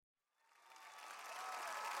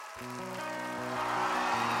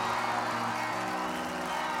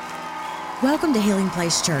Welcome to Healing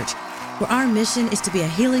Place Church, where our mission is to be a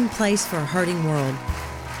healing place for a hurting world.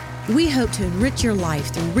 We hope to enrich your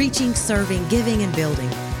life through reaching, serving, giving, and building.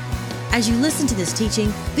 As you listen to this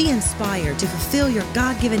teaching, be inspired to fulfill your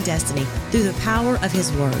God-given destiny through the power of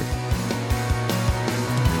His Word.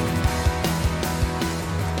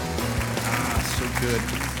 So good.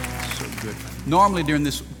 So good. Normally during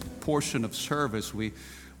this portion of service, we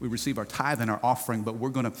receive our tithe and our offering, but we're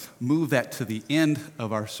going to move that to the end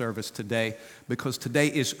of our service today because today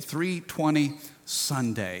is 320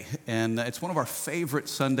 Sunday, and it's one of our favorite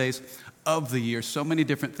Sundays of the year. So many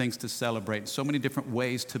different things to celebrate, so many different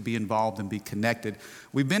ways to be involved and be connected.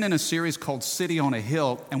 We've been in a series called City on a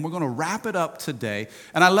Hill, and we're going to wrap it up today.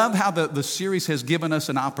 And I love how the series has given us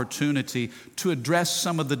an opportunity to address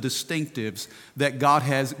some of the distinctives that God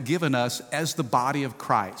has given us as the body of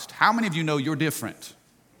Christ. How many of you know you're different?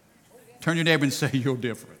 Turn your neighbor and say, you're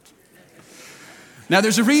different. Now,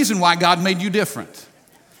 there's a reason why God made you different.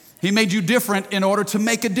 He made you different in order to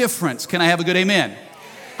make a difference. Can I have a good amen?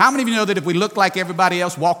 How many of you know that if we look like everybody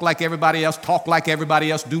else, walk like everybody else, talk like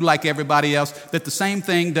everybody else, do like everybody else, that the same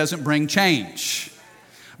thing doesn't bring change?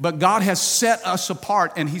 But God has set us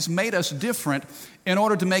apart and He's made us different in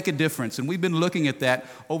order to make a difference. And we've been looking at that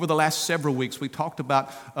over the last several weeks. We talked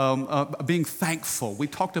about being thankful. We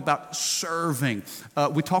talked about serving.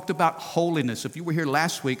 We talked about holiness. If you were here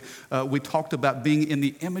last week, we talked about being in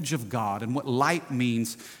the image of God and what light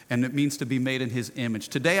means, and it means to be made in His image.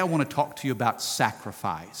 Today, I want to talk to you about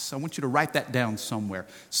sacrifice. I want you to write that down somewhere.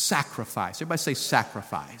 Sacrifice. Everybody say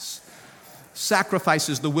sacrifice. Sacrifice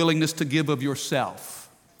is the willingness to give of yourself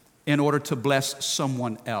in order to bless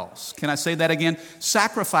someone else. Can I say that again?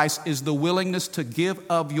 Sacrifice is the willingness to give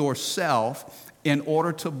of yourself in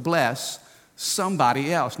order to bless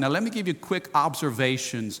somebody else. Now, let me give you quick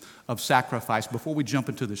observations of sacrifice before we jump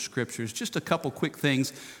into the scriptures. Just a couple quick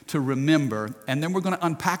things to remember, and then we're going to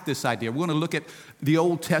unpack this idea. We're going to look at the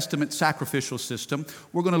Old Testament sacrificial system.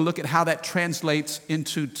 We're going to look at how that translates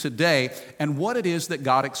into today and what it is that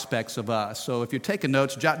God expects of us. So if you're taking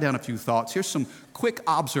notes, jot down a few thoughts. Here's some quick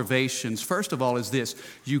observations. First of all is this: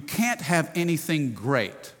 you can't have anything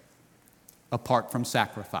great apart from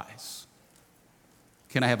sacrifice.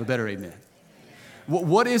 Can I have a better amen?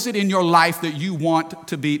 What is it in your life that you want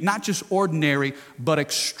to be not just ordinary, but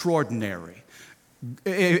extraordinary?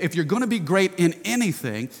 If you're going to be great in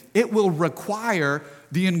anything, it will require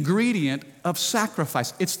the ingredient of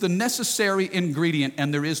sacrifice. It's the necessary ingredient,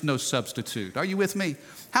 and there is no substitute. Are you with me?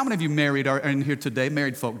 How many of you married are in here today?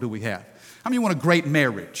 Married folk do we have? How many want a great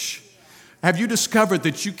marriage? Have you discovered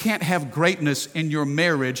that you can't have greatness in your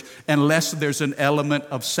marriage unless there's an element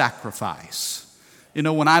of sacrifice? You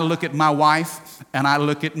know, when I look at my wife and I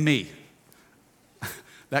look at me,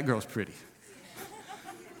 that girl's pretty.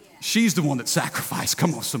 She's the one that sacrificed.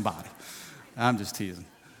 Come on, somebody. I'm just teasing.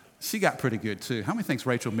 She got pretty good, too. How many thinks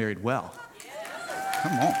Rachel married well?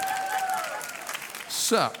 Come on.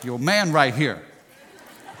 Sup, your man right here.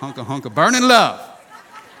 Hunka, burning love.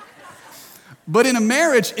 But in a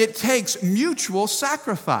marriage, it takes mutual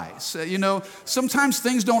sacrifice. Sometimes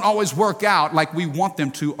things don't always work out like we want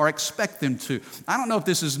them to or expect them to. I don't know if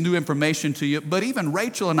this is new information to you, but even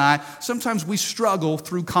Rachel and I, sometimes we struggle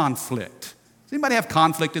through conflict. Does anybody have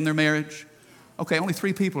conflict in their marriage? Okay, only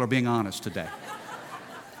 3 people are being honest today.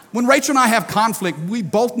 When Rachel and I have conflict, we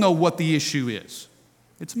both know what the issue is.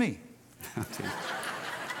 It's me.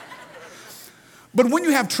 But when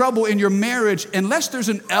you have trouble in your marriage, unless there's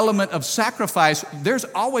an element of sacrifice, there's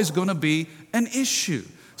always going to be an issue.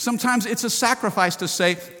 Sometimes it's a sacrifice to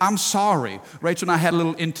say, I'm sorry. Rachel and I had a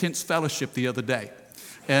little intense fellowship the other day.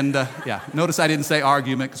 And notice I didn't say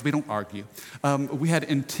argument because we don't argue. We had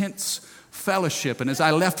intense fellowship. And as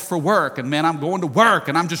I left for work, and man, I'm going to work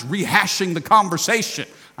and I'm just rehashing the conversation.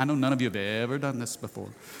 I know none of you have ever done this before.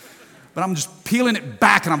 But I'm just peeling it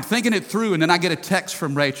back and I'm thinking it through. And then I get a text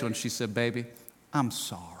from Rachel and she said, baby, I'm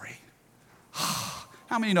sorry.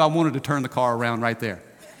 How many know I wanted to turn the car around right there?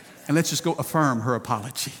 And let's just go affirm her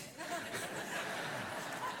apology.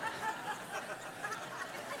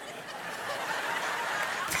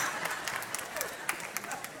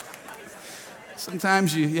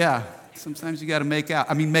 Sometimes you got to make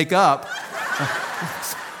up.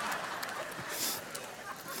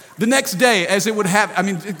 The next day, as it would have,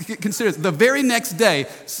 consider the very next day,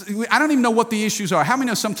 I don't even know what the issues are. How many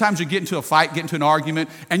know sometimes you get into a fight, get into an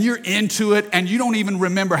argument, and you're into it, and you don't even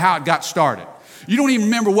remember how it got started. You don't even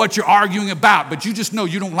remember what you're arguing about, but you just know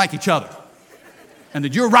you don't like each other, and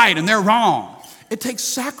that you're right and they're wrong. It takes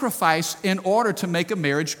sacrifice in order to make a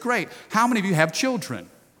marriage great. How many of you have children?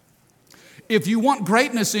 If you want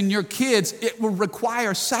greatness in your kids, it will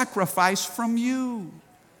require sacrifice from you.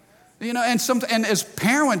 You know, and as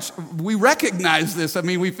parents, we recognize this. I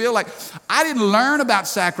mean, we feel like I didn't learn about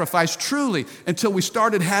sacrifice truly until we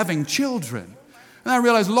started having children. And I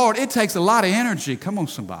realized, Lord, it takes a lot of energy. Come on,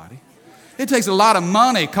 somebody. It takes a lot of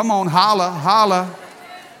money. Come on, holla, holla.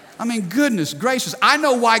 I mean, goodness gracious. I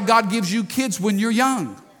know why God gives you kids when you're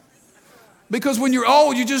young. Because when you're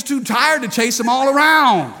old, you're just too tired to chase them all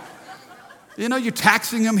around. You know, you're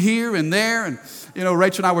taxing them here and there. And, you know,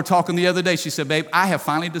 Rachel and I were talking the other day. She said, babe, I have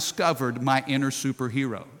finally discovered my inner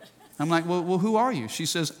superhero. I'm like, well, who are you? She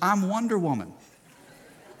says, I'm Wonder Woman.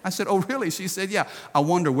 I said, oh, really? She said, yeah. I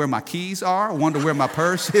wonder where my keys are. I wonder where my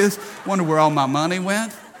purse is. I wonder where all my money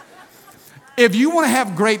went. If you want to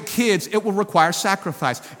have great kids, it will require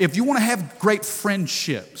sacrifice. If you want to have great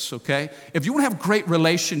friendships, okay? If you want to have great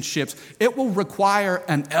relationships, it will require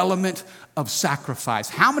an element of sacrifice.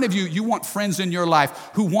 How many of you want friends in your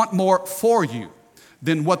life who want more for you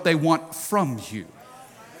than what they want from you?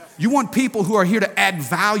 You want people who are here to add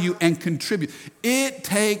value and contribute. It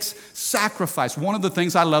takes sacrifice. One of the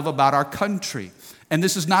things I love about our country, and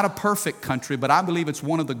this is not a perfect country, but I believe it's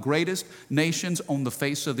one of the greatest nations on the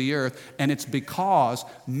face of the earth, and it's because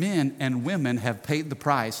men and women have paid the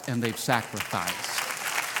price and they've sacrificed.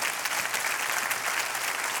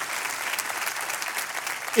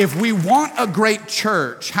 If we want a great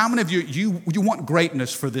church, how many of you want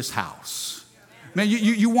greatness for this house? Man,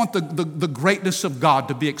 you want the greatness of God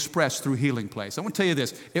to be expressed through Healing Place. I want to tell you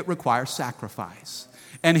this, it requires sacrifice.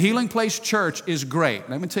 And Healing Place Church is great.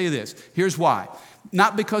 Let me tell you this, here's why.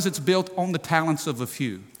 Not because it's built on the talents of a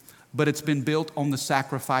few, but it's been built on the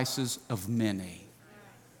sacrifices of many.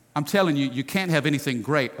 I'm telling you, you can't have anything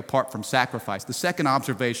great apart from sacrifice. The second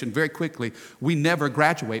observation, very quickly, we never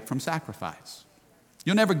graduate from sacrifice.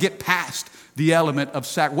 You'll never get past the element of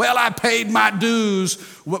sacrifice. Well, I paid my dues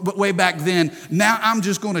way back then. Now I'm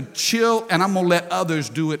just going to chill and I'm going to let others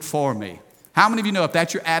do it for me. How many of you know if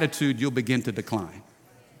that's your attitude, you'll begin to decline?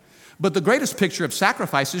 But the greatest picture of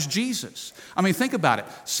sacrifice is Jesus. I mean, think about it.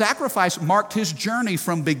 Sacrifice marked his journey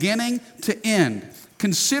from beginning to end.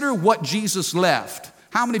 Consider what Jesus left.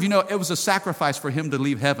 How many of you know it was a sacrifice for him to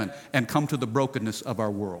leave heaven and come to the brokenness of our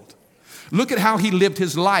world? Look at how he lived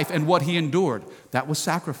his life and what he endured. That was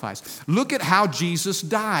sacrifice. Look at how Jesus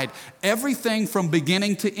died. Everything from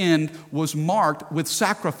beginning to end was marked with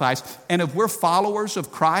sacrifice. And if we're followers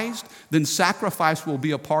of Christ, then sacrifice will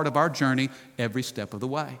be a part of our journey every step of the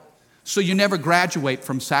way. So you never graduate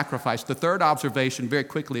from sacrifice. The third observation very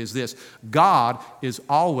quickly is this. God is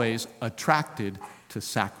always attracted to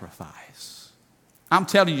sacrifice. I'm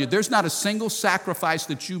telling you, there's not a single sacrifice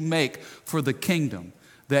that you make for the kingdom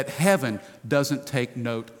that heaven doesn't take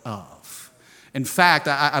note of. In fact,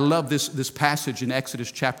 I love this passage in Exodus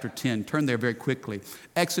chapter 10. Turn there very quickly.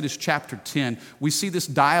 Exodus chapter 10, we see this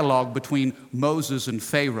dialogue between Moses and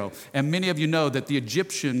Pharaoh. And many of you know that the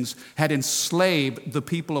Egyptians had enslaved the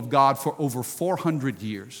people of God for over 400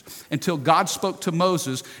 years until God spoke to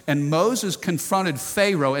Moses, and Moses confronted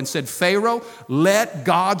Pharaoh and said, Pharaoh, let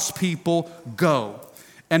God's people go.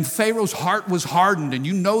 And Pharaoh's heart was hardened, and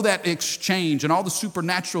you know that exchange and all the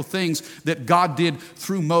supernatural things that God did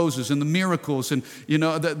through Moses and the miracles and, you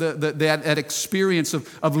know, that experience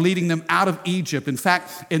of leading them out of Egypt. In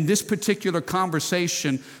fact, in this particular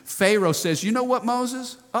conversation, Pharaoh says, you know what,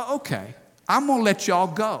 Moses? Okay, I'm going to let y'all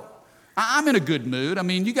go. I'm in a good mood. I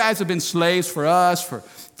mean, you guys have been slaves for us for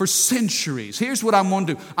centuries. Here's what I'm going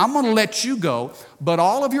to do. I'm going to let you go, but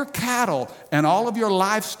all of your cattle and all of your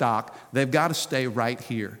livestock, they've got to stay right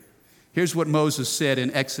here. Here's what Moses said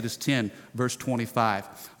in Exodus 10, verse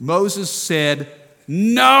 25. Moses said,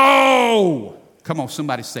 no. Come on,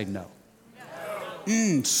 somebody say no.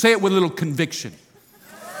 Say it with a little conviction.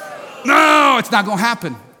 No, it's not going to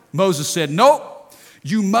happen. Moses said, nope.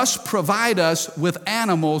 You must provide us with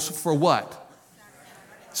animals for what?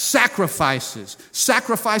 Sacrifices.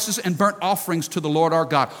 Sacrifices and burnt offerings to the Lord our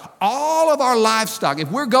God. All of our livestock, if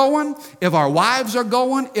we're going, if our wives are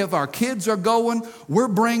going, if our kids are going, we're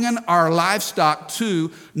bringing our livestock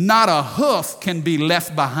too. Not a hoof can be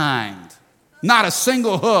left behind. Not a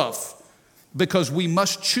single hoof. Because we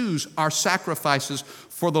must choose our sacrifices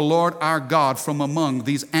for the Lord our God from among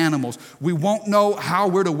these animals. We won't know how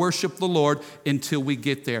we're to worship the Lord until we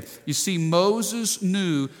get there. You see, Moses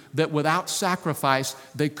knew that without sacrifice,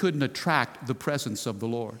 they couldn't attract the presence of the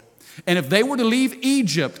Lord. And if they were to leave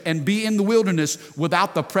Egypt and be in the wilderness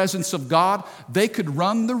without the presence of God, they could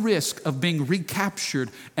run the risk of being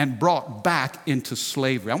recaptured and brought back into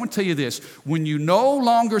slavery. I want to tell you this, when you no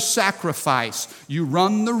longer sacrifice, you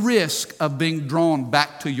run the risk of being drawn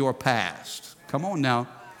back to your past. Come on now.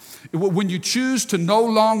 When you choose to no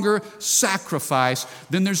longer sacrifice,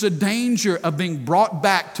 then there's a danger of being brought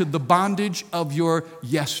back to the bondage of your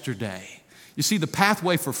yesterday. You see, the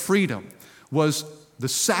pathway for freedom was the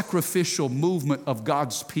sacrificial movement of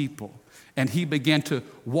God's people. And he began to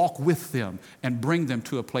walk with them and bring them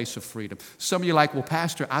to a place of freedom. Some of you are like, well,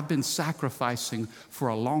 Pastor, I've been sacrificing for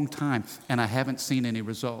a long time and I haven't seen any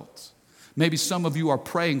results. Maybe some of you are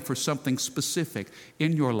praying for something specific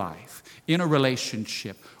in your life, in a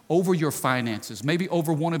relationship, over your finances, maybe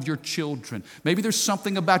over one of your children. Maybe there's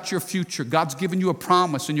something about your future. God's given you a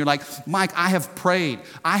promise and you're like, Mike, I have prayed.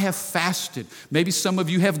 I have fasted. Maybe some of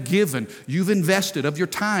you have given. You've invested of your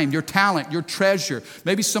time, your talent, your treasure.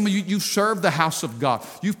 Maybe some of you, you've served the house of God.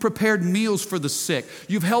 You've prepared meals for the sick.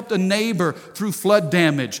 You've helped a neighbor through flood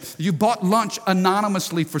damage. You bought lunch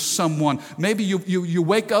anonymously for someone. Maybe you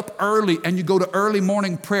wake up early and you go to early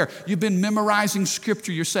morning prayer. You've been memorizing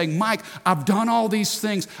scripture. You're saying, Mike, I've done all these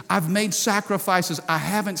things. I've made sacrifices. I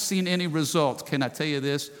haven't seen any results. Can I tell you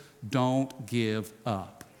this? Don't give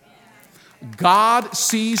up. God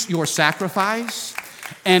sees your sacrifice,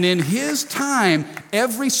 and in His time,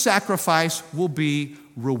 every sacrifice will be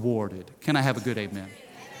rewarded. Can I have a good amen?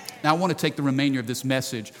 Now, I want to take the remainder of this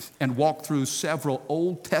message and walk through several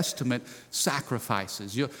Old Testament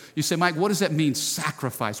sacrifices. You say, Mike, what does that mean,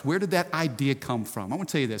 sacrifice? Where did that idea come from? I want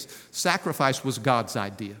to tell you this. Sacrifice was God's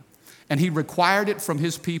idea. And He required it from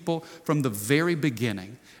His people from the very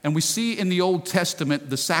beginning. And we see in the Old Testament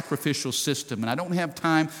the sacrificial system. And I don't have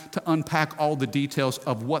time to unpack all the details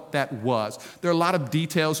of what that was. There are a lot of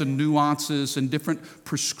details and nuances and different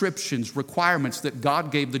prescriptions, requirements that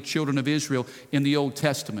God gave the children of Israel in the Old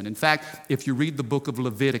Testament. In fact, if you read the book of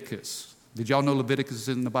Leviticus, did y'all know Leviticus is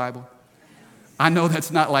in the Bible? I know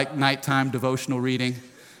that's not like nighttime devotional reading.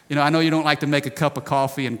 You know, I know you don't like to make a cup of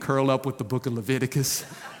coffee and curl up with the book of Leviticus.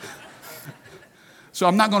 So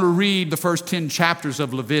I'm not going to read the first 10 chapters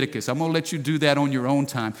of Leviticus. I'm going to let you do that on your own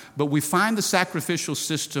time. But we find the sacrificial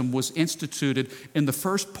system was instituted in the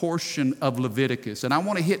first portion of Leviticus. And I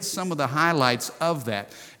want to hit some of the highlights of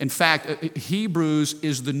that. In fact, Hebrews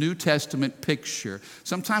is the New Testament picture.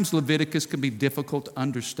 Sometimes Leviticus can be difficult to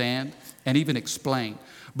understand and even explain.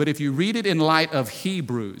 But if you read it in light of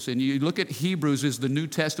Hebrews, and you look at Hebrews as the New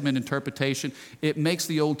Testament interpretation, it makes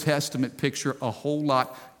the Old Testament picture a whole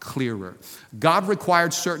lot clearer. God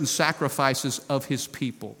required certain sacrifices of His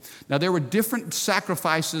people. Now, there were different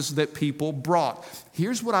sacrifices that people brought.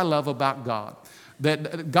 Here's what I love about God,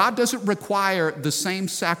 that God doesn't require the same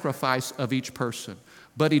sacrifice of each person,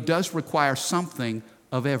 but He does require something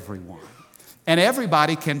of everyone. And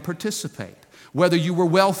everybody can participate. Whether you were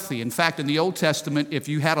wealthy. In fact, in the Old Testament, if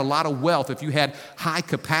you had a lot of wealth, if you had high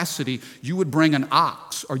capacity, you would bring an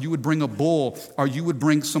ox, or you would bring a bull, or you would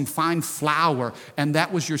bring some fine flour, and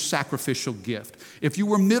that was your sacrificial gift. If you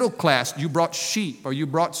were middle class, you brought sheep, or you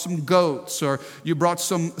brought some goats, or you brought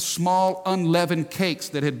some small unleavened cakes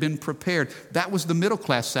that had been prepared. That was the middle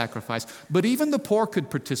class sacrifice. But even the poor could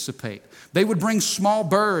participate. They would bring small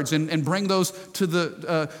birds and bring those to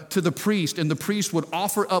the priest, and the priest would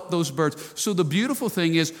offer up those birds. So the beautiful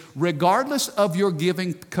thing is, regardless of your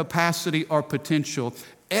giving capacity or potential,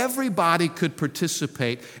 everybody could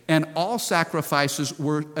participate, and all sacrifices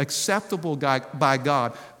were acceptable by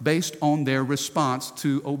God based on their response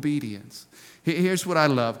to obedience. Here's what I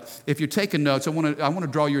love. If you're taking notes, I want to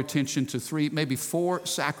draw your attention to 3, maybe 4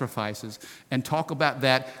 sacrifices and talk about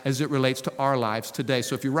that as it relates to our lives today.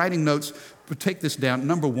 So if you're writing notes, take this down.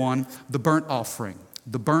 Number 1, the burnt offering.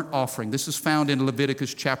 The burnt offering. This is found in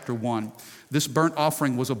Leviticus chapter 1. This burnt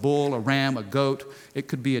offering was a bull, a ram, a goat. It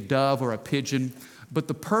could be a dove or a pigeon. But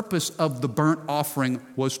the purpose of the burnt offering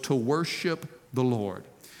was to worship the Lord.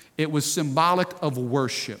 It was symbolic of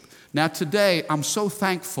worship. Now today, I'm so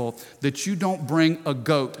thankful that you don't bring a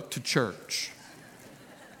goat to church.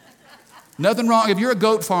 Nothing wrong. If you're a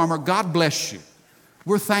goat farmer, God bless you.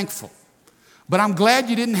 We're thankful. But I'm glad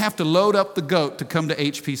you didn't have to load up the goat to come to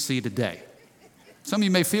HPC today. Some of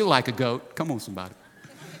you may feel like a goat. Come on, somebody.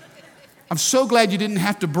 I'm so glad you didn't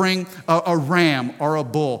have to bring a ram or a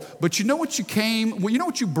bull. But you know what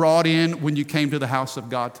you brought in when you came to the house of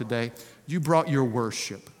God today? You brought your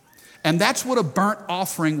worship. And that's what a burnt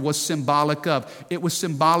offering was symbolic of. It was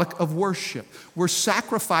symbolic of worship. We're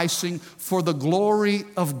sacrificing for the glory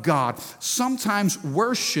of God. Sometimes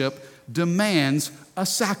worship demands a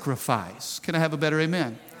sacrifice. Can I have a better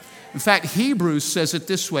amen? In fact, Hebrews says it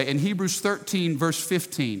this way in Hebrews 13, verse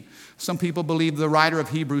 15. Some people believe the writer of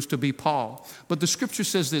Hebrews to be Paul. But the scripture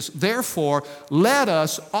says this, therefore, let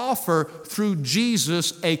us offer through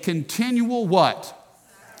Jesus a continual what?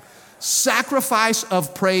 Sacrifice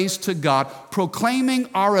of praise to God, proclaiming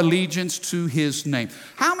our allegiance to His name.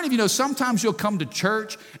 How many of you know sometimes you'll come to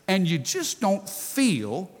church and you just don't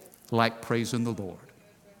feel like praising the Lord?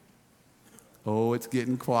 Oh, it's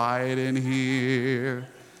getting quiet in here.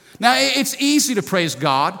 Now, it's easy to praise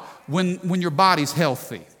God when your body's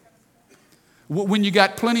healthy, when you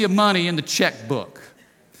got plenty of money in the checkbook,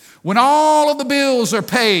 when all of the bills are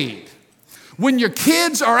paid, when your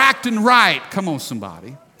kids are acting right. Come on,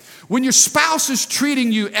 somebody. When your spouse is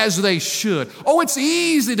treating you as they should. Oh, it's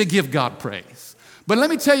easy to give God praise. But let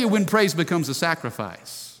me tell you when praise becomes a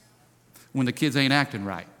sacrifice. When the kids ain't acting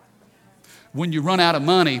right. When you run out of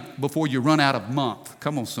money before you run out of month.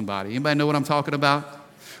 Come on, somebody. Anybody know what I'm talking about?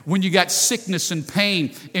 When you got sickness and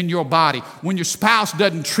pain in your body. When your spouse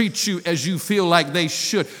doesn't treat you as you feel like they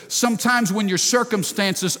should. Sometimes when your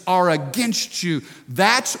circumstances are against you.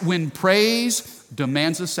 That's when praise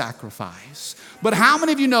demands a sacrifice. But how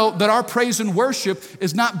many of you know that our praise and worship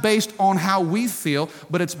is not based on how we feel,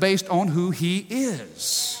 but it's based on who He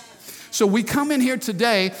is? So we come in here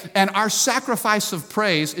today and our sacrifice of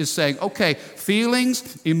praise is saying, okay,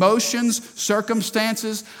 feelings, emotions,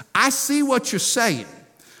 circumstances, I see what you're saying.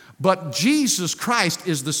 But Jesus Christ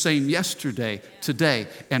is the same yesterday, today,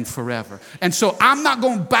 and forever. And so I'm not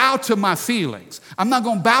going to bow to my feelings. I'm not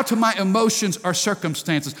going to bow to my emotions or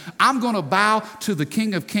circumstances. I'm going to bow to the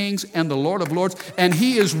King of Kings and the Lord of Lords, and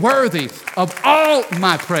He is worthy of all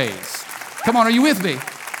my praise. Come on, are you with me?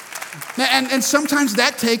 And sometimes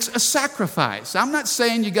that takes a sacrifice. I'm not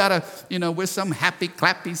saying you got to, with some happy,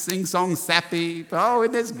 clappy, sing-song, sappy, oh,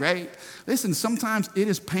 isn't this great? Listen, sometimes it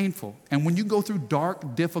is painful. And when you go through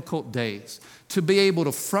dark, difficult days, to be able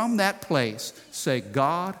to, from that place, say,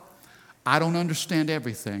 God, I don't understand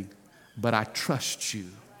everything, but I trust you.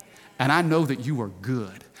 And I know that you are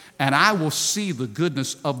good. And I will see the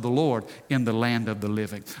goodness of the Lord in the land of the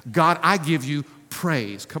living. God, I give you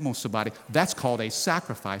praise. Come on, somebody. That's called a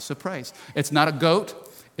sacrifice of praise. It's not a goat.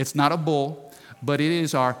 It's not a bull. But it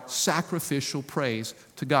is our sacrificial praise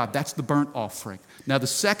to God. That's the burnt offering. Now, the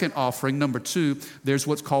second offering, number 2, there's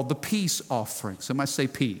what's called the peace offering. Somebody say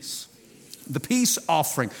peace. The peace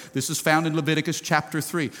offering. This is found in Leviticus chapter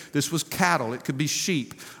 3. This was cattle. It could be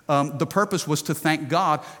sheep. The purpose was to thank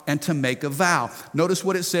God and to make a vow. Notice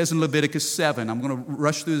what it says in Leviticus 7. I'm going to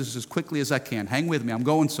rush through this as quickly as I can. Hang with me. I'm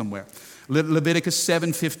going somewhere. Leviticus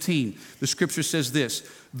 7:15. The scripture says this.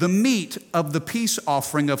 The meat of the peace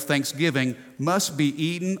offering of thanksgiving must be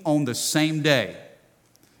eaten on the same day.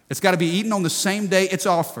 It's got to be eaten on the same day it's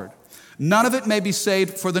offered. None of it may be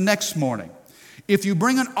saved for the next morning. If you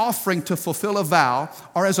bring an offering to fulfill a vow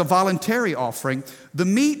or as a voluntary offering, the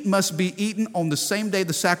meat must be eaten on the same day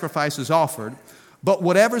the sacrifice is offered, but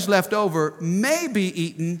whatever's left over may be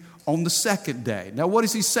eaten on the second day. Now, what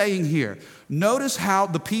is he saying here? Notice how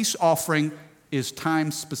the peace offering is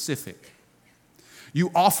time specific.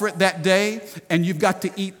 You offer it that day, and you've got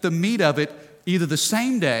to eat the meat of it either the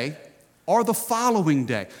same day or the following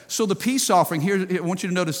day. So the peace offering, here, I want you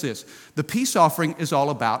to notice this. The peace offering is all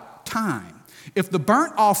about time. If the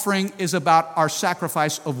burnt offering is about our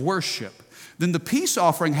sacrifice of worship, then the peace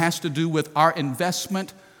offering has to do with our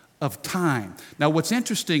investment of time. Now, what's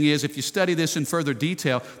interesting is if you study this in further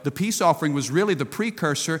detail, the peace offering was really the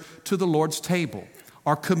precursor to the Lord's table,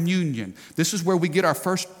 our communion. This is where we get our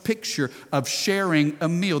first picture of sharing a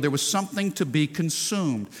meal. There was something to be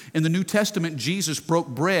consumed. In the New Testament, Jesus broke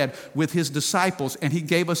bread with His disciples, and He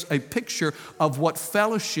gave us a picture of what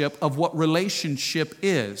fellowship, of what relationship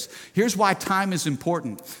is. Here's why time is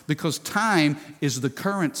important, because time is the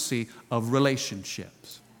currency of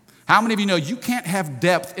relationships. How many of you know you can't have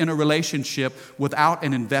depth in a relationship without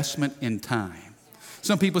an investment in time?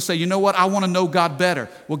 Some people say, you know what, I want to know God better.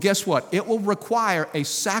 Well, guess what? It will require a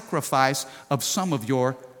sacrifice of some of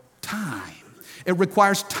your time. It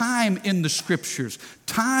requires time in the scriptures,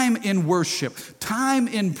 time in worship, time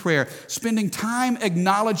in prayer, spending time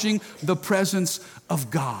acknowledging the presence of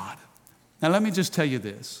God. Now, let me just tell you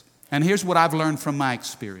this, and here's what I've learned from my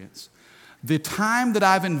experience. The time that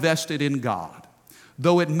I've invested in God,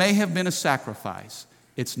 though it may have been a sacrifice,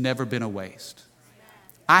 it's never been a waste.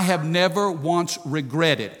 I have never once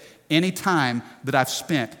regretted any time that I've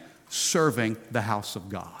spent serving the house of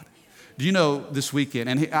God. Do you know this weekend,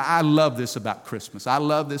 and I love this about Christmas. I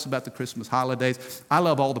love this about the Christmas holidays. I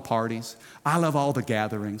love all the parties. I love all the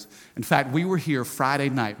gatherings. In fact, we were here Friday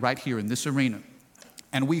night, right here in this arena,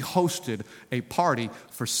 and we hosted a party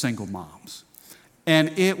for single moms.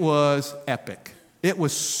 And it was epic. It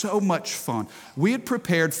was so much fun. We had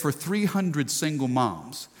prepared for 300 single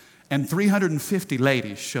moms, and 350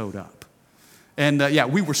 ladies showed up. And yeah,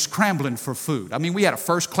 we were scrambling for food. I mean, we had a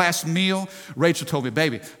first-class meal. Rachel told me,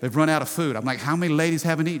 baby, they've run out of food. I'm like, how many ladies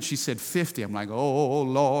haven't eaten? She said 50. I'm like, oh,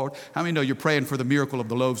 Lord. How many know you're praying for the miracle of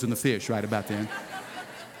the loaves and the fish right about then?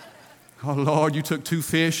 Oh, Lord, you took 2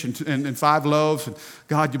 fish and 5 loaves, and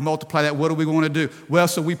God, you multiply that. What do we want to do? Well,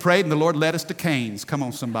 so we prayed, and the Lord led us to Cane's. Come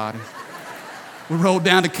on, somebody. We rolled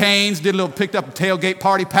down to Cane's, picked up a tailgate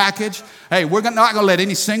party package. Hey, we're not going to let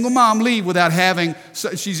any single mom leave without having,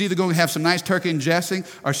 she's either going to have some nice turkey and dressing,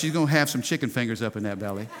 or she's going to have some chicken fingers up in that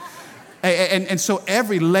belly. And so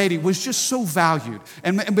every lady was just so valued.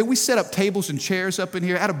 But we set up tables and chairs up in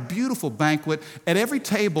here at a beautiful banquet. At every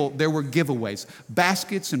table, there were giveaways,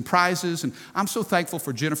 baskets and prizes. And I'm so thankful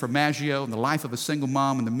for Jennifer Maggio and the Life of a Single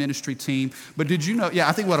Mom and the ministry team. But did you know, yeah,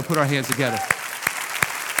 I think we ought to put our hands together.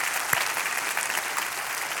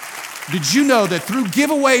 Did you know that through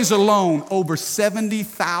giveaways alone, over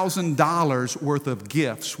 $70,000 worth of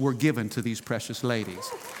gifts were given to these precious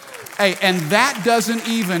ladies? Hey, and that doesn't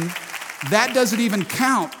even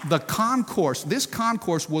count the concourse. This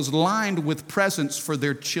concourse was lined with presents for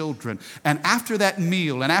their children. And after that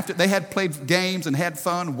meal, and after they had played games and had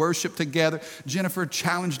fun, worshiped together, Jennifer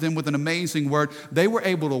challenged them with an amazing word. They were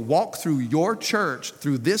able to walk through your church,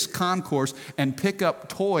 through this concourse, and pick up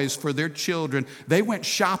toys for their children. They went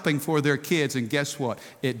shopping for their kids, and guess what?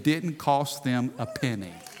 It didn't cost them a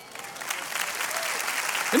penny.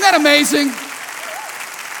 Isn't that amazing?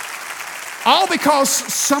 All because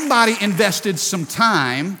somebody invested some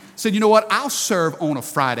time, said, you know what, I'll serve on a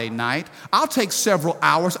Friday night. I'll take several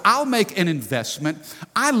hours. I'll make an investment.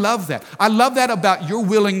 I love that. I love that about your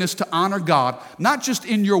willingness to honor God, not just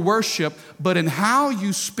in your worship, but in how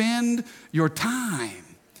you spend your time.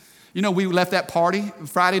 You know, we left that party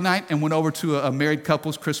Friday night and went over to a married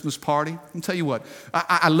couple's Christmas party. I'll tell you what,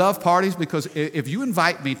 I love parties because if you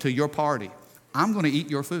invite me to your party, I'm going to eat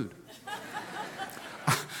your food.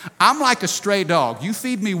 I'm like a stray dog. You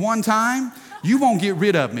feed me one time, you won't get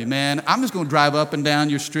rid of me, man. I'm just going to drive up and down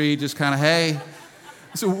your street, just kind of, hey.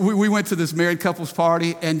 So we went to this married couples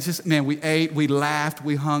party, and just, man, we ate, we laughed,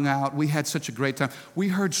 we hung out. We had such a great time. We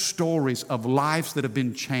heard stories of lives that have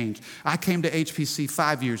been changed. I came to HPC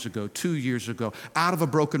 5 years ago, 2 years ago, out of a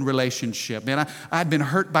broken relationship. Man, I had been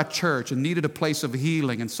hurt by church and needed a place of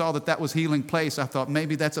healing and saw that was healing place. I thought,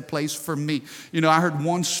 maybe that's a place for me. You know, I heard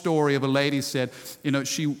one story of a lady said, you know,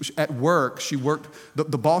 at work,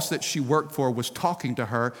 the boss that she worked for was talking to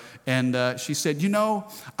her, and she said, you know,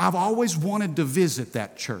 I've always wanted to visit that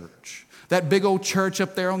church, that big old church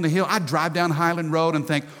up there on the hill. I drive down Highland Road and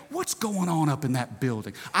think, what's going on up in that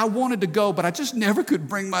building? I wanted to go, but I just never could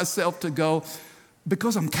bring myself to go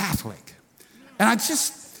because I'm Catholic. And I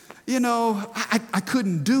just, you know, I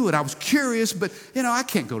couldn't do it. I was curious, but, you know, I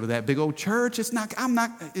can't go to that big old church.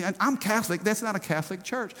 I'm Catholic. That's not a Catholic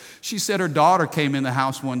church. She said her daughter came in the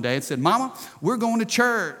house one day and said, Mama, we're going to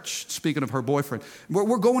church. Speaking of her boyfriend,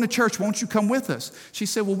 we're going to church. Won't you come with us? She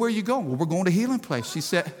said, well, where are you going? Well, we're going to Healing Place. She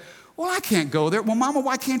said, well, I can't go there. Well, Mama,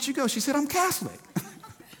 why can't you go? She said, I'm Catholic.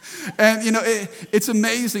 And, you know, it's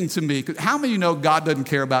amazing to me. How many of you know God doesn't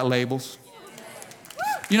care about labels?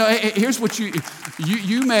 You know, here's what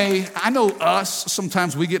you may, I know us,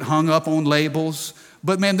 sometimes we get hung up on labels,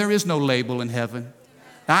 but man, there is no label in heaven.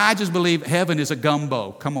 I just believe heaven is a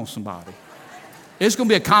gumbo. Come on, somebody. It's going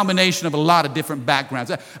to be a combination of a lot of different backgrounds.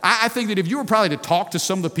 I think that if you were probably to talk to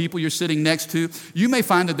some of the people you're sitting next to, you may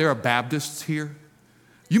find that there are Baptists here.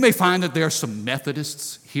 You may find that there are some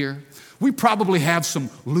Methodists here. We probably have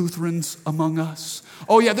some Lutherans among us.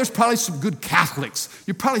 Oh yeah, there's probably some good Catholics.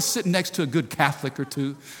 You're probably sitting next to a good Catholic or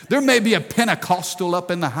two. There may be a Pentecostal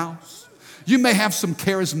up in the house. You may have some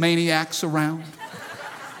charismaniacs around.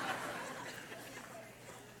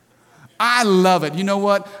 I love it. You know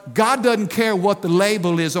what? God doesn't care what the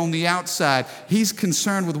label is on the outside. He's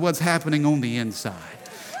concerned with what's happening on the inside.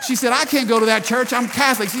 She said, I can't go to that church. I'm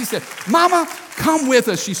Catholic. She said, Mama, come with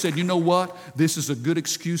us. She said, you know what? This is a good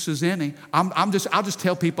excuse as any. I'll just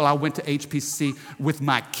tell people I went to HPC with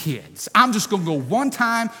my kids. I'm just going to go one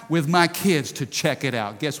time with my kids to check it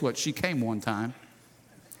out. Guess what? She came one time.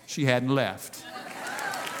 She hadn't left.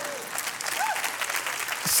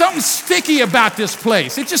 Something sticky about this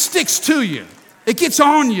place. It just sticks to you. It gets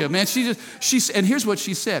on you, man. And here's what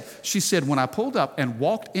she said. She said, when I pulled up and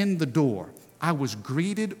walked in the door, I was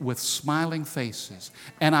greeted with smiling faces,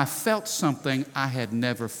 and I felt something I had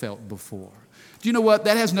never felt before. Do you know what?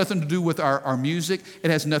 That has nothing to do with our music.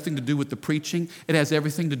 It has nothing to do with the preaching. It has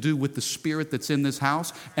everything to do with the spirit that's in this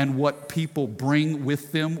house and what people bring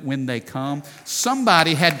with them when they come.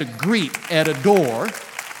 Somebody had to greet at a door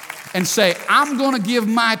and say, I'm going to give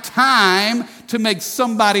my time to make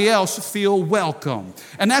somebody else feel welcome.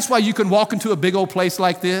 And that's why you can walk into a big old place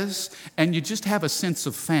like this and you just have a sense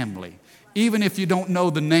of family, even if you don't know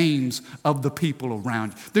the names of the people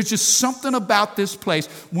around you. There's just something about this place.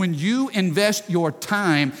 When you invest your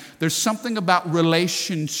time, there's something about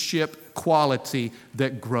relationship quality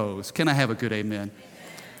that grows. Can I have a good amen?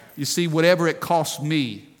 You see, whatever it costs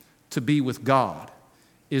me to be with God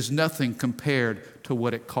is nothing compared to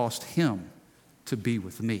what it cost him to be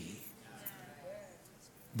with me.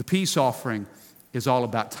 The peace offering is all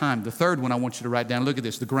about time. The third one I want you to write down, look at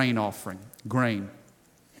this, the grain offering. Grain.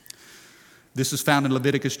 This is found in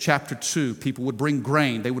Leviticus chapter 2. People would bring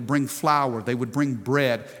grain, they would bring flour, they would bring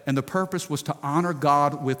bread, and the purpose was to honor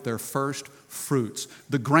God with their first fruits.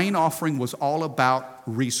 The grain offering was all about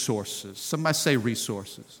resources. Somebody say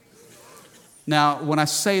resources. Now, when I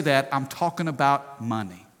say that, I'm talking about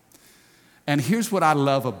money. And here's what I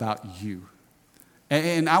love about you.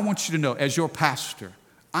 And I want you to know, as your pastor,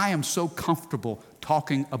 I am so comfortable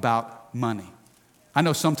talking about money. I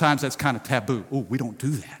know sometimes that's kind of taboo. Oh, we don't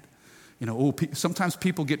do that. You know, sometimes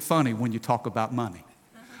people get funny when you talk about money.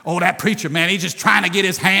 Oh, that preacher, man, he's just trying to get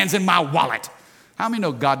his hands in my wallet. How many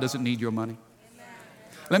know God doesn't need your money?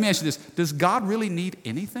 Let me ask you this. Does God really need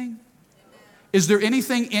anything? Is there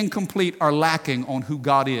anything incomplete or lacking on who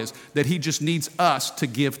God is that he just needs us to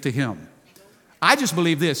give to him? I just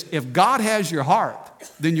believe this. If God has your heart,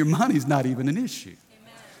 then your money's not even an issue.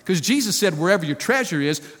 Because Jesus said, wherever your treasure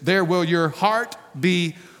is, there will your heart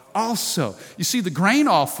be also. You see, the grain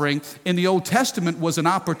offering in the Old Testament was an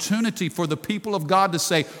opportunity for the people of God to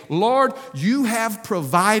say, Lord, you have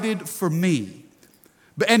provided for me.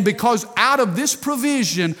 And because out of this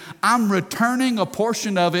provision, I'm returning a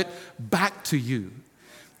portion of it back to you.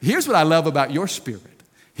 Here's what I love about your spirit.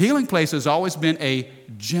 Healing Place has always been a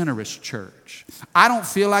generous church. I don't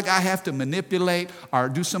feel like I have to manipulate or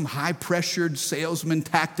do some high-pressured salesman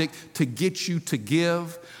tactic to get you to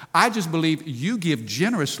give. I just believe you give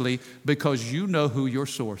generously because you know who your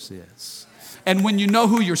source is. And when you know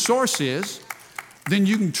who your source is, then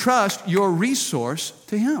you can trust your resource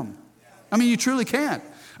to him. I mean, you truly can.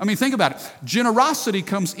 I mean, think about it. Generosity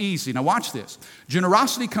comes easy. Now watch this.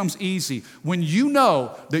 Generosity comes easy when you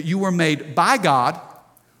know that you were made by God,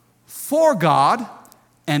 for God,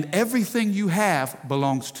 and everything you have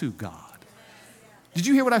belongs to God. Did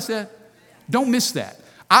you hear what I said? Don't miss that.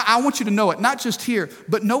 I want you to know it, not just here,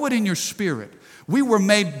 but know it in your spirit. We were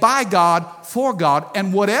made by God, for God,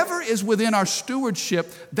 and whatever is within our stewardship,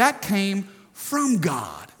 that came from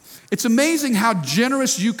God. It's amazing how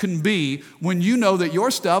generous you can be when you know that your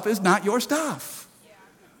stuff is not your stuff.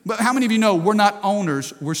 But how many of you know we're not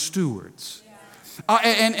owners, we're stewards?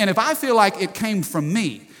 And if I feel like it came from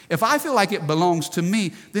me, if I feel like it belongs to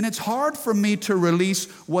me, then it's hard for me to release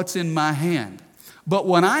what's in my hand. But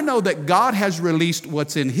when I know that God has released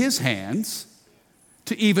what's in his hands,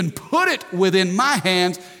 to even put it within my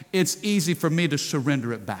hands, it's easy for me to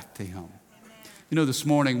surrender it back to him. You know, this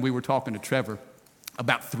morning we were talking to Trevor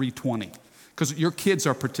about 320, because your kids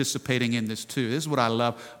are participating in this too. This is what I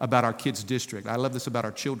love about our kids' district. I love this about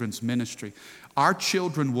our children's ministry. Our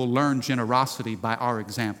children will learn generosity by our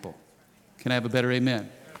example. Can I have a better amen?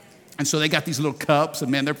 And so they got these little cups,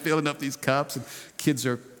 and man, they're filling up these cups, and kids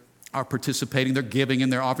are participating. They're giving in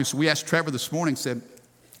their offering. So we asked Trevor this morning, said,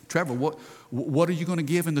 Trevor, what are you going to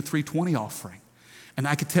give in the 320 offering? And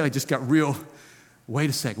I could tell he just got real, wait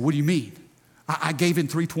a second, what do you mean? I gave in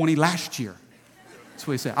 320 last year. That's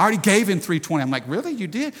what he said. I already gave in 320. I'm like, really? You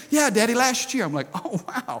did? Yeah, Daddy, last year. I'm like, oh,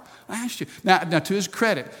 wow, last year. Now, to his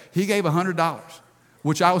credit, he gave $100,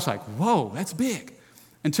 which I was like, whoa, that's big.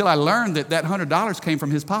 Until I learned that $100 came from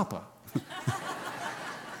his papa.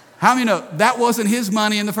 How many know that wasn't his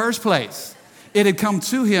money in the first place? It had come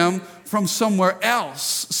to him from somewhere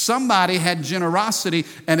else. Somebody had generosity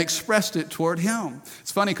and expressed it toward him.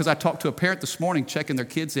 It's funny because I talked to a parent this morning checking their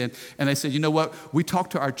kids in, and they said, you know what? We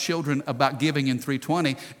talked to our children about giving in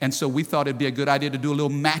 320, and so we thought it'd be a good idea to do a little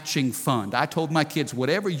matching fund. I told my kids,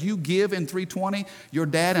 whatever you give in 320, your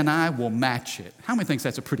dad and I will match it. How many thinks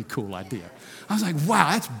that's a pretty cool idea? I was like,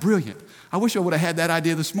 wow, that's brilliant. I wish I would have had that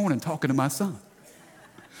idea this morning talking to my son.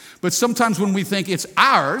 But sometimes when we think it's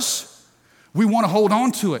ours, we want to hold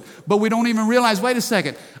on to it, but we don't even realize, wait a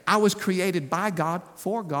second, I was created by God,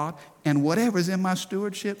 for God, and whatever's in my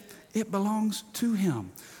stewardship, it belongs to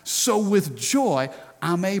him. So with joy,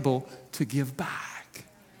 I'm able to give back.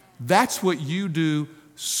 That's what you do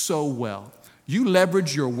so well. You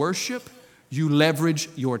leverage your worship, you leverage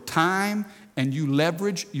your time, and you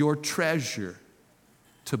leverage your treasure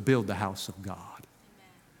to build the house of God.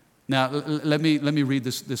 Now, let me read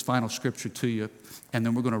this final scripture to you, and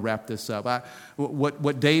then we're going to wrap this up.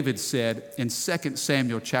 What David said in 2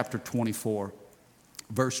 Samuel chapter 24,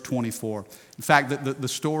 verse 24. In fact, the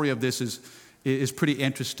story of this is pretty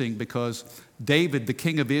interesting because David, the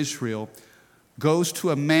king of Israel, goes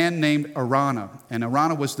to a man named Araunah, and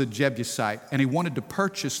Araunah was the Jebusite, and he wanted to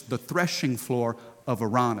purchase the threshing floor of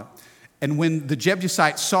Araunah. And when the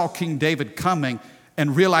Jebusite saw King David coming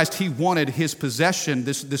and realized he wanted his possession,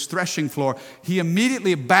 this threshing floor, he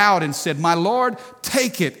immediately bowed and said, "My Lord,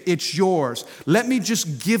 take it, it's yours. Let me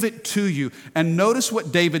just give it to you." And notice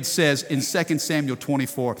what David says in 2 Samuel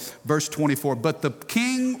 24, verse 24. "But the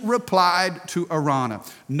king replied to Araunah,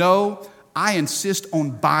 'No, I insist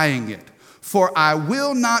on buying it. For I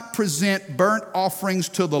will not present burnt offerings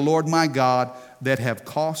to the Lord my God that have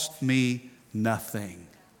cost me nothing.'"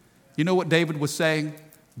 You know what David was saying?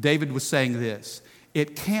 David was saying this: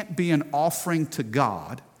 it can't be an offering to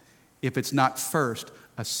God if it's not first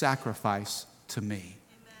a sacrifice to me. Amen.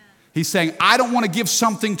 He's saying, I don't want to give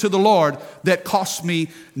something to the Lord that costs me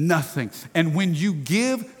nothing. And when you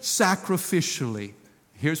give sacrificially,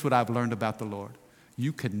 here's what I've learned about the Lord: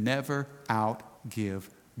 you can never outgive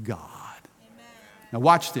God. Now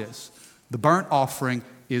watch this. The burnt offering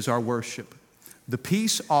is our worship. The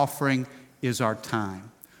peace offering is our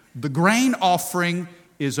time. The grain offering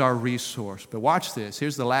is our resource. But watch this.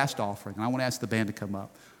 Here's the last offering. And I want to ask the band to come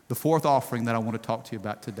up. The fourth offering that I want to talk to you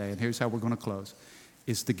about today, and here's how we're going to close,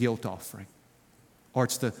 is the guilt offering. Or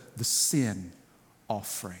it's the sin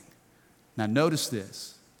offering. Now notice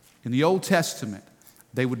this. In the Old Testament,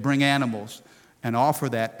 they would bring animals and offer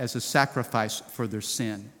that as a sacrifice for their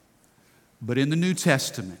sin. But in the New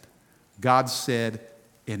Testament, God said,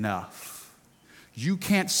 enough. You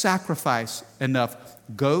can't sacrifice enough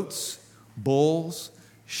goats, bulls,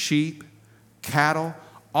 sheep, cattle,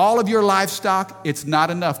 all of your livestock. It's not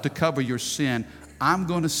enough to cover your sin. I'm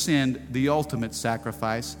going to send the ultimate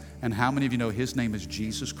sacrifice. And how many of you know his name is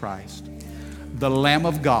Jesus Christ, the Lamb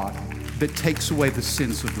of God that takes away the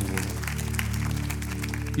sins of the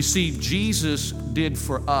world? You see, Jesus did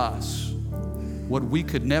for us what we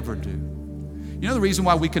could never do. You know the reason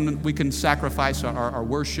why we can sacrifice our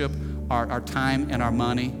worship, our time, and our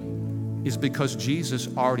money is because Jesus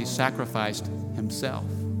already sacrificed himself.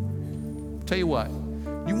 Tell you what,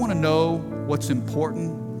 you want to know what's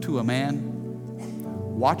important to a man?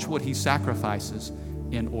 Watch what he sacrifices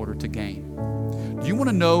in order to gain. Do you want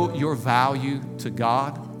to know your value to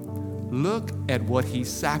God? Look at what he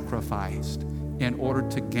sacrificed in order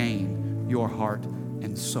to gain your heart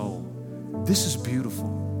and soul. This is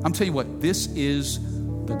beautiful. I'm telling you what, this is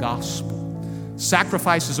the gospel.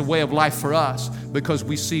 Sacrifice is a way of life for us because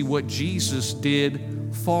we see what Jesus did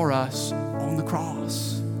for us on the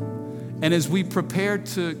cross. And as we prepare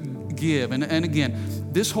to give, and again,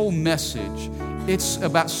 this whole message, it's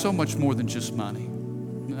about so much more than just money.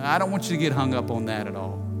 I don't want you to get hung up on that at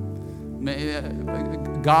all.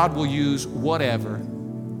 God will use whatever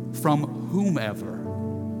from whomever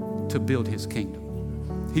to build his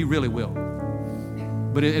kingdom. He really will.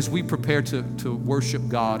 But as we prepare to worship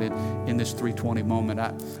God in this 320 moment,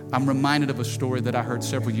 I'm reminded of a story that I heard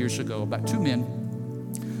several years ago about two men.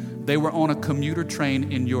 They were on a commuter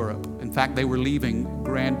train in Europe. In fact, they were leaving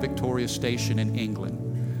Grand Victoria Station in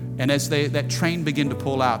England. And as that train began to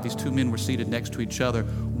pull out, these two men were seated next to each other.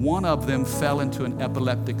 One of them fell into an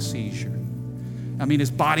epileptic seizure. I mean,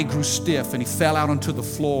 his body grew stiff and he fell out onto the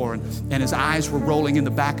floor and his eyes were rolling in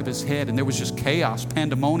the back of his head, and there was just chaos,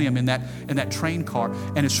 pandemonium in that train car.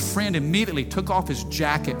 And his friend immediately took off his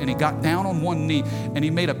jacket and he got down on one knee and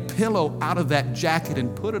he made a pillow out of that jacket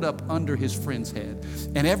and put it up under his friend's head.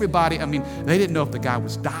 And everybody, I mean, they didn't know if the guy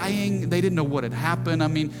was dying. They didn't know what had happened. I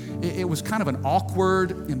mean, it was kind of an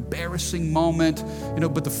awkward, embarrassing moment,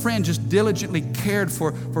 but the friend just diligently cared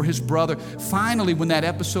for his brother. Finally, when that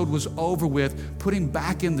episode was over with, put him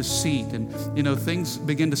back in the seat, and things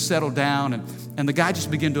began to settle down, and the guy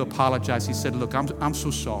just began to apologize. He said, "Look, I'm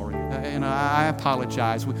so sorry, and I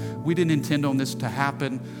apologize. We didn't intend on this to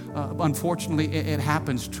happen. Unfortunately, it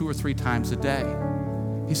happens 2 or 3 times a day."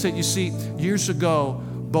 He said, "You see, years ago,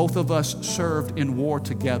 both of us served in war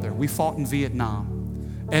together. We fought in Vietnam.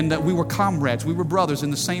 And we were comrades. We were brothers in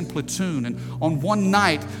the same platoon. And on one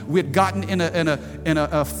night, we had gotten in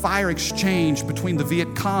a fire exchange between the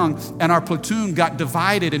Viet Cong, and our platoon got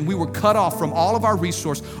divided, and we were cut off from all of our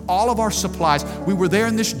resource, all of our supplies. We were there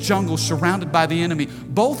in this jungle surrounded by the enemy.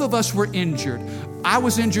 Both of us were injured. I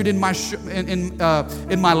was injured in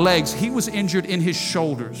my legs. He was injured in his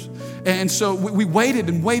shoulders. And so we waited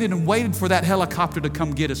and waited and waited for that helicopter to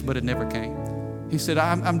come get us, but it never came." He said,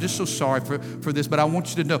 I'm just so sorry for this, but I want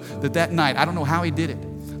you to know that night, I don't know how he did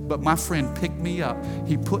it, But my friend picked me up.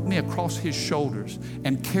 He put me across his shoulders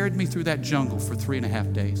and carried me through that jungle for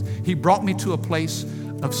 3.5 days. He brought me to a place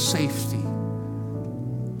of safety.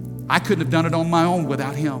 I couldn't have done it on my own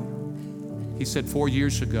without him. He said 4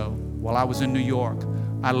 years ago, while I was in New York,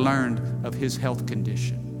 I learned of his health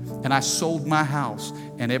condition. And I sold my house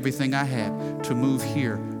and everything I had to move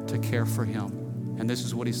here to care for him. And this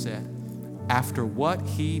is what he said. After what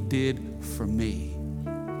he did for me,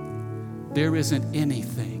 there isn't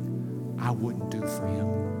anything I wouldn't do for him.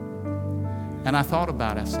 And I thought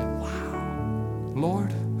about it. I said, wow,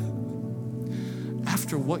 Lord,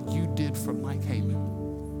 after what you did for Mike Heyman,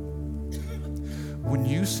 when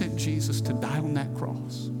you sent Jesus to die on that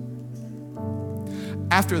cross,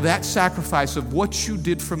 after that sacrifice of what you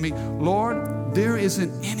did for me, Lord, there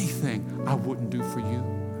isn't anything I wouldn't do for you.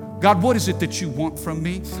 God, what is it that you want from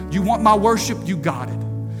me? You want my worship? You got it.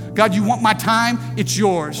 God, you want my time? It's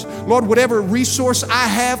yours. Lord, whatever resource I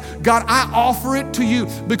have, God, I offer it to you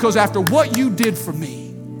because after what you did for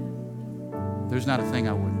me, there's not a thing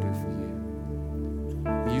I wouldn't do for you.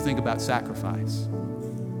 When you think about sacrifice,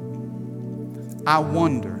 I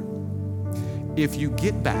wonder if you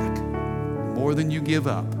get back more than you give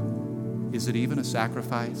up, is it even a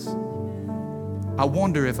sacrifice? I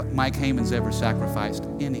wonder if Mike Heyman's ever sacrificed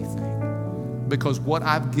anything, because what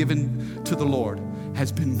I've given to the Lord has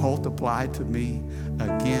been multiplied to me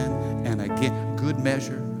again and again. Good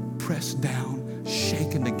measure, pressed down,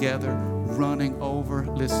 shaken together, running over.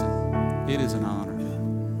 Listen, it is an honor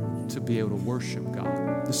to be able to worship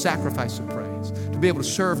God, the sacrifice of praise, to be able to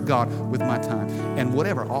serve God with my time. And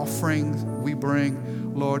whatever offerings we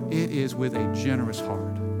bring, Lord, it is with a generous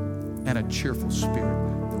heart and a cheerful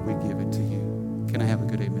spirit that we give it to you. Can I have a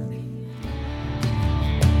good amen?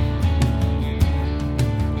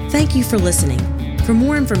 Thank you for listening. For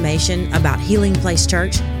more information about Healing Place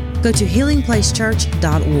Church, go to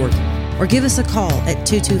healingplacechurch.org or give us a call at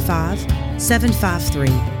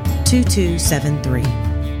 225-753-2273.